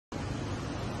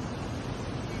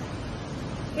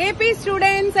AP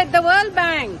students at the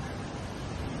Worldbank.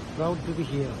 Proud to be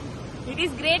here. It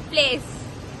is great place.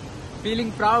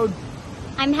 Feeling proud.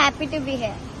 I'm happy to be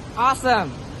here. Awesome.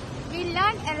 We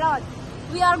learned a lot.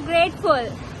 We are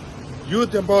grateful.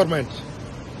 Youth empowerment.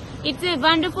 It's a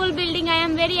wonderful building. I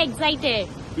am very excited.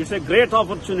 It's a great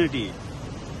opportunity.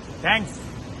 Thanks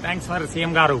for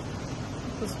CM Garu.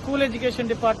 The school education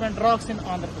department rocks in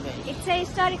Andhra Pradesh. It's a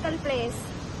historical place.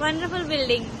 Wonderful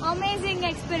building. Amazing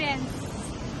experience.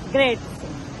 Great.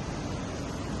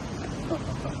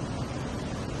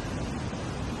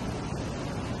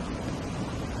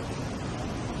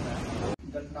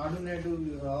 That Nadu-Nedu,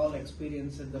 you all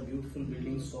experienced the beautiful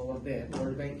buildings over there.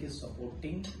 Worldbank is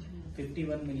supporting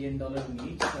 $51 million in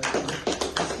each.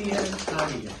 This year and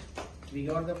third year. We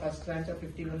got the first tranche of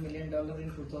 $51 million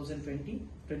in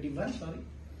 2021.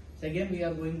 Second, we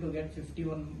are going to get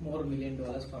 $51 more million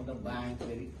from the bank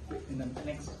in the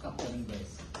next upcoming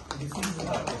days. This is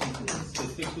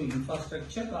specific to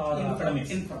infrastructure or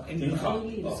Infra.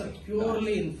 It's a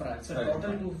purely infra. It's a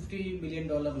total $250 million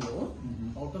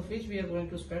loan, out of which we are going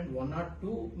to spend $1 or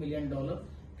 $2 million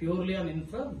purely on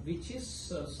infra, which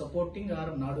is supporting our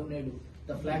Nadu-Nedu,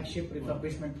 the flagship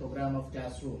refurbishment program of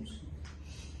classrooms.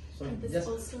 So this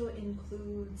also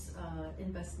includes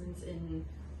investments in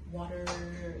water,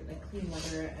 like clean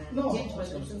water and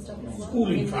toilets and stuff as well.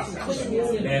 School infrastructure.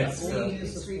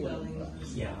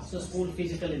 Yeah. So school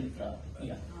physical infra.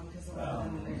 Yeah.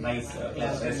 Nice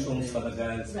restrooms for the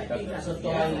girls. Right, exactly. So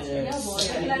toilets,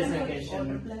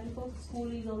 water plan for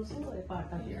school is also a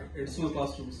part of it. It's school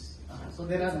classrooms. So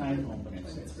there are 9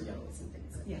 components.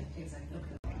 Yeah, exactly.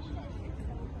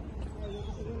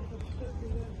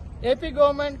 AP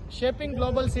government shaping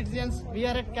global citizens. We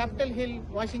are at Capitol Hill,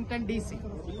 Washington DC.